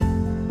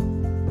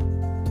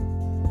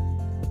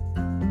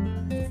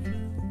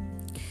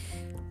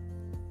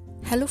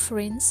Hello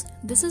friends,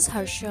 this is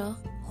Harsha.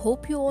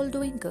 Hope you all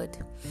doing good.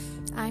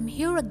 I'm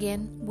here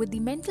again with the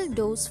mental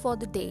dose for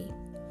the day.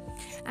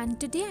 And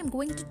today I'm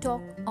going to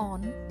talk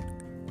on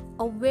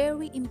a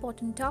very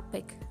important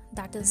topic,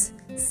 that is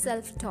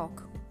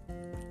self-talk.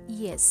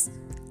 Yes,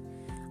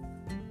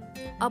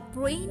 our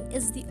brain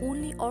is the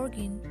only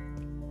organ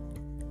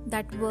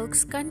that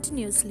works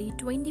continuously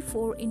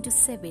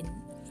 24/7.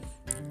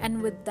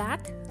 And with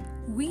that,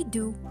 we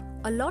do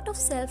a lot of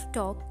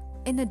self-talk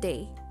in a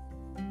day,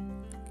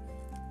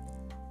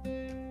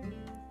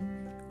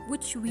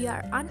 which we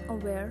are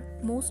unaware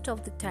most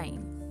of the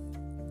time.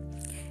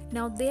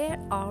 Now, there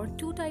are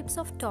two types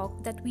of talk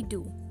that we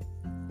do.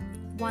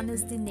 One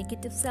is the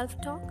negative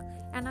self-talk,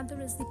 another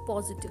is the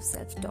positive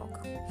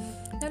self-talk.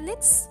 Now,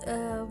 let's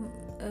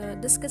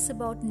discuss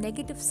about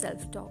negative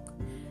self-talk.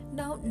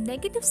 Now,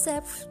 negative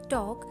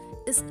self-talk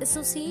is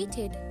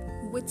associated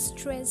with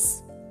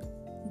stress,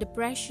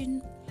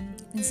 depression,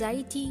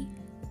 anxiety,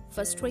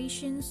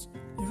 frustrations,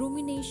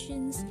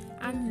 ruminations,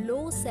 and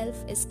low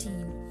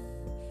self-esteem.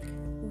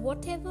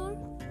 Whatever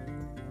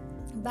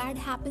bad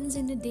happens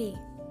in a day,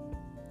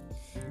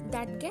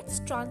 that gets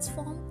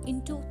transformed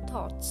into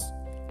thoughts,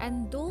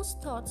 and those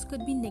thoughts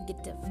could be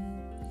negative.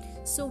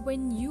 So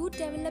when you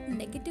develop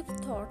negative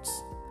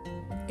thoughts,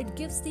 it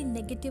gives the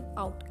negative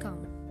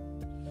outcome.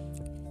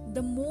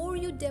 The more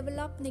you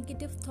develop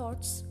negative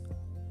thoughts,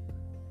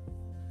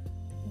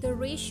 the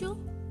ratio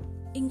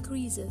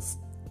increases.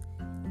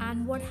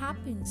 And what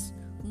happens?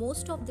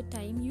 Most of the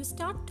time you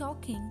start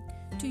talking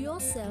to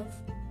yourself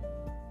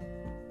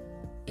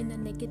in a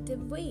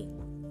negative way,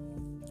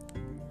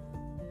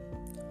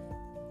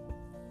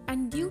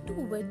 and due to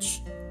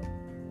which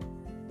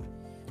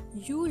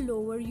you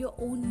lower your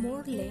own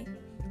morale,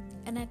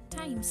 and at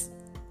times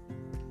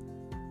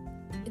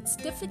it's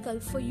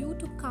difficult for you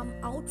to come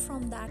out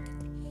from that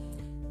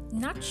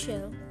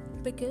nutshell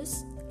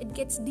because it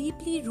gets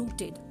deeply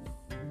rooted.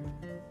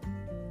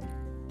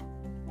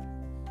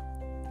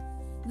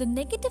 The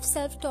negative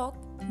self-talk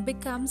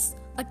becomes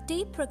a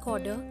tape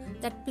recorder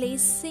that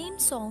plays same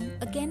song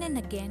again and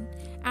again,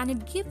 and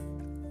it gives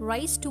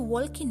rise to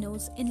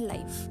volcanoes in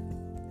life.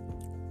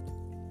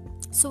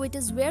 So it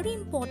is very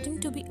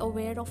important to be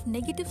aware of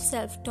negative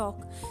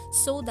self-talk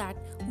so that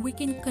we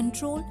can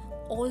control,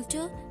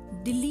 alter,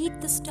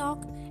 delete this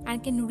talk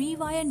and can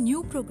rewire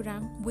new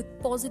program with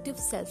positive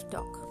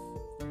self-talk.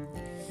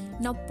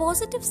 Now,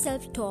 positive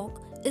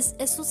self-talk is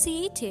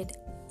associated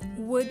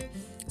with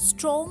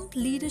strong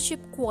leadership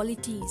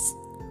qualities,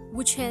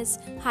 which has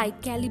high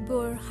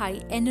caliber, high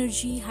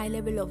energy, high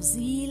level of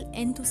zeal,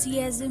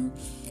 enthusiasm,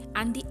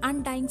 and the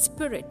undying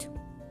spirit.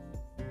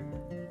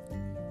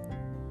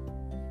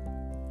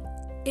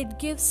 It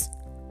gives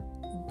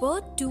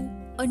birth to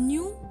a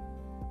new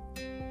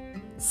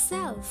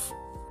self,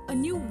 a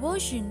new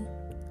version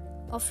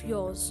of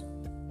yours,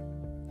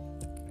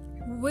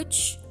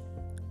 which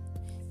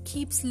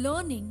keeps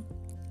learning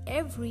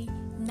every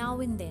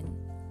now and then.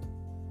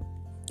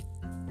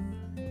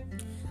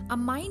 Our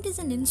mind is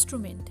an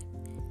instrument,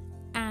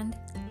 and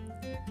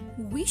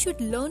we should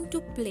learn to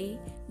play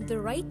the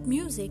right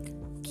music,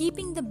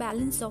 keeping the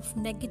balance of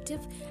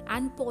negative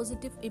and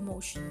positive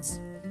emotions.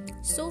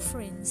 So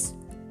friends,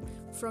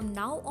 from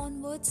now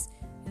onwards,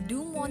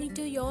 do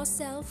monitor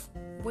yourself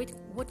with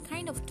what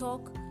kind of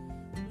talk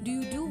do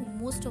you do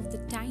most of the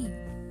time.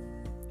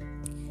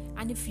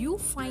 And if you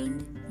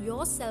find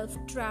yourself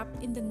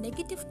trapped in the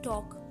negative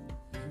talk,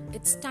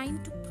 it's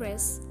time to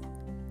press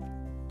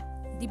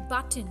the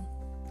button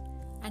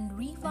and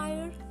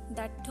rewire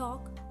that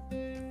talk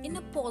in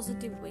a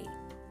positive way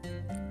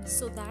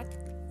so that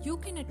you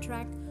can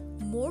attract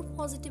more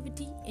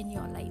positivity in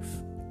your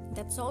life.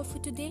 That's all for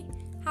today.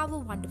 Have a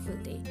wonderful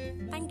day.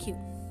 Thank you.